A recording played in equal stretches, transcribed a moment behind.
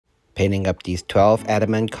painting up these 12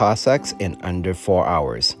 Ataman Cossacks in under 4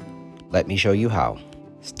 hours. Let me show you how.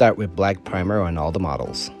 Start with black primer on all the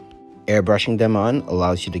models. Airbrushing them on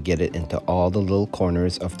allows you to get it into all the little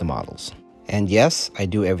corners of the models. And yes, I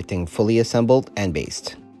do everything fully assembled and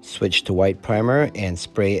based. Switch to white primer and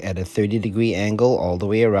spray at a 30-degree angle all the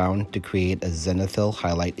way around to create a zenithal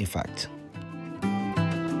highlight effect.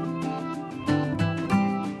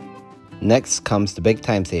 Next comes the big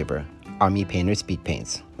time saver, Army Painter Speed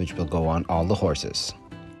Paints, which will go on all the horses.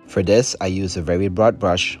 For this, I use a very broad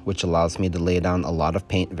brush, which allows me to lay down a lot of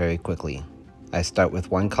paint very quickly. I start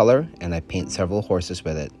with one color and I paint several horses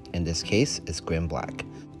with it. In this case, it's grim black.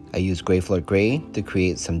 I use Gray Flirt Gray to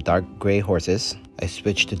create some dark gray horses. I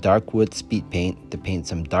switch to dark wood speed paint to paint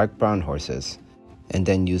some dark brown horses, and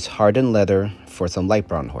then use hardened leather for some light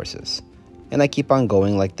brown horses. And I keep on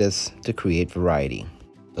going like this to create variety.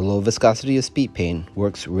 The low viscosity of speed paint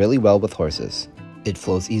works really well with horses. It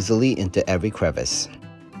flows easily into every crevice.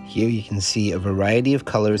 Here you can see a variety of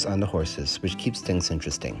colors on the horses, which keeps things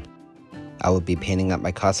interesting. I will be painting up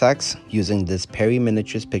my Cossacks using this Perry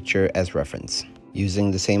Miniatures picture as reference.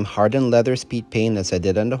 Using the same hardened leather speed paint as I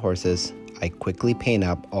did on the horses, I quickly paint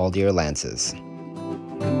up all their lances.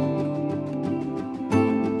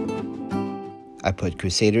 I put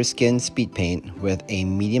Crusader Skin speed paint with a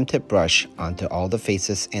medium tip brush onto all the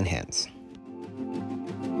faces and hands.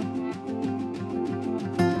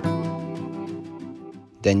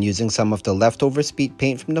 Then using some of the leftover speed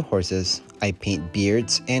paint from the horses, I paint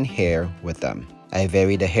beards and hair with them. I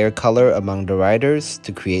vary the hair color among the riders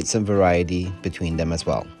to create some variety between them as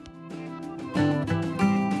well.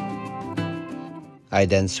 I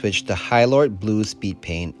then switch to High Lord Blue speed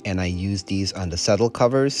paint and I use these on the saddle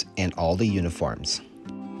covers and all the uniforms.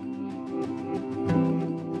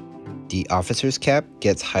 The officer's cap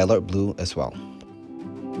gets High Lord Blue as well.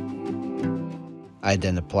 I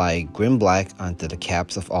then apply Grim Black onto the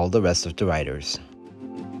caps of all the rest of the riders.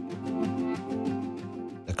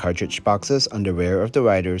 The cartridge boxes on the rear of the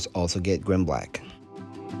riders also get Grim Black.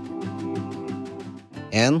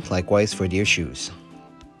 And likewise for their shoes.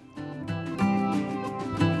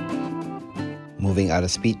 Moving out of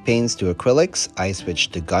speed paints to acrylics, I switch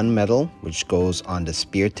to gunmetal, which goes on the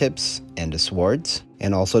spear tips and the swords,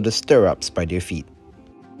 and also the stirrups by their feet.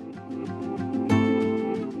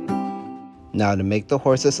 Now to make the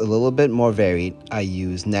horses a little bit more varied, I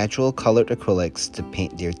use natural colored acrylics to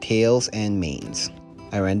paint their tails and manes.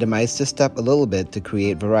 I randomized this step a little bit to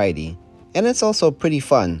create variety, and it's also pretty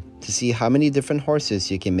fun to see how many different horses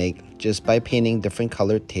you can make just by painting different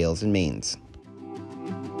colored tails and manes.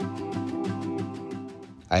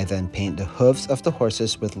 I then paint the hooves of the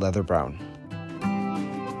horses with leather brown.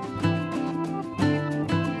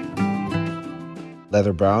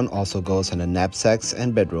 Leather brown also goes on the knapsacks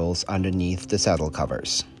and bedrolls underneath the saddle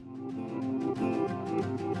covers.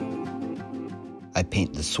 I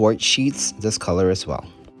paint the sword sheaths this color as well.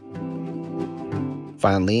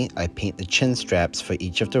 Finally, I paint the chin straps for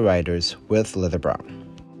each of the riders with leather brown.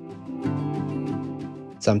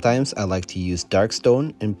 Sometimes I like to use dark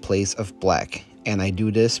stone in place of black, and I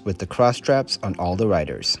do this with the cross straps on all the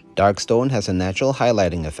riders. Dark stone has a natural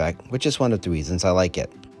highlighting effect, which is one of the reasons I like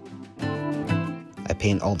it. I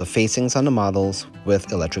paint all the facings on the models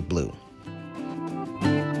with electric blue.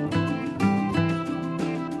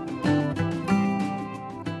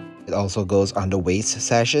 It also goes on the waist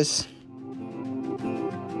sashes,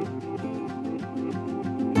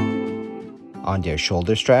 on their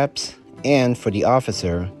shoulder straps, and for the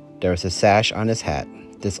officer, there's a sash on his hat.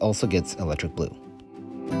 This also gets electric blue.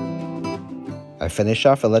 I finish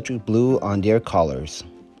off electric blue on their collars.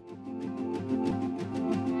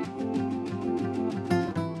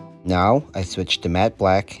 Now I switch to matte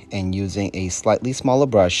black, and using a slightly smaller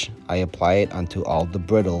brush, I apply it onto all the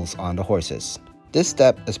brittles on the horses. This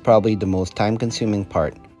step is probably the most time-consuming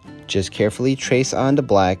part. Just carefully trace on the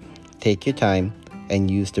black, take your time,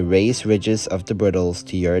 and use the raised ridges of the brittles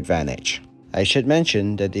to your advantage. I should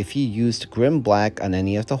mention that if you used Grim Black on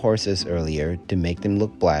any of the horses earlier to make them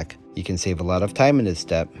look black, you can save a lot of time in this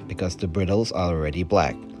step because the brittles are already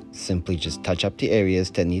black. Simply just touch up the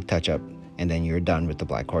areas that need touch-up, and then you're done with the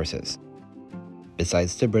black horses.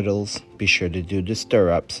 Besides the brittles, be sure to do the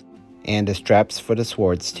stirrups and the straps for the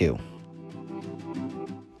swords too.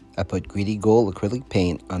 I put greedy gold acrylic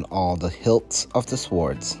paint on all the hilts of the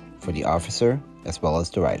swords for the officer as well as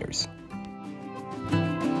the riders.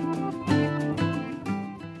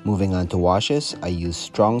 Moving on to washes, I use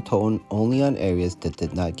strong tone only on areas that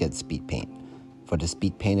did not get speed paint. For the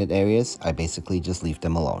speed painted areas, I basically just leave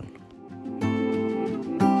them alone.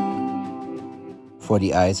 For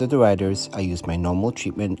the eyes of the riders, I use my normal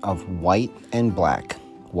treatment of white and black.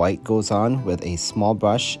 white goes on with a small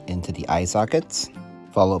brush into the eye sockets,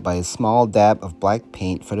 followed by a small dab of black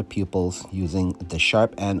paint for the pupils using the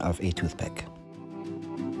sharp end of a toothpick.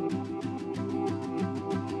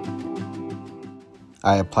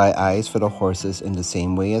 I apply eyes for the horses in the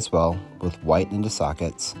same way as well, with white in the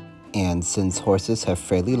sockets, and since horses have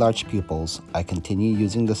fairly large pupils, I continue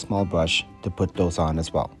using the small brush to put those on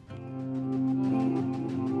as well.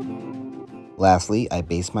 Lastly, I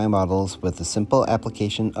base my models with a simple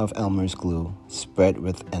application of Elmer's glue, spread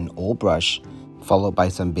with an old brush, followed by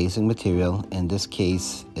some basing material. In this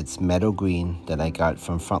case, it's meadow green that I got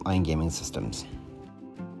from Frontline Gaming Systems.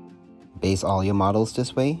 Base all your models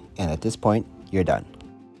this way, and at this point, you're done.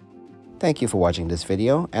 Thank you for watching this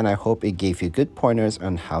video, and I hope it gave you good pointers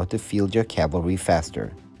on how to field your cavalry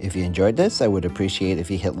faster. If you enjoyed this, I would appreciate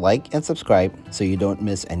if you hit like and subscribe so you don't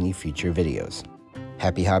miss any future videos.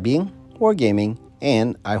 Happy hobbying, wargaming,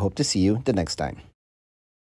 and I hope to see you the next time.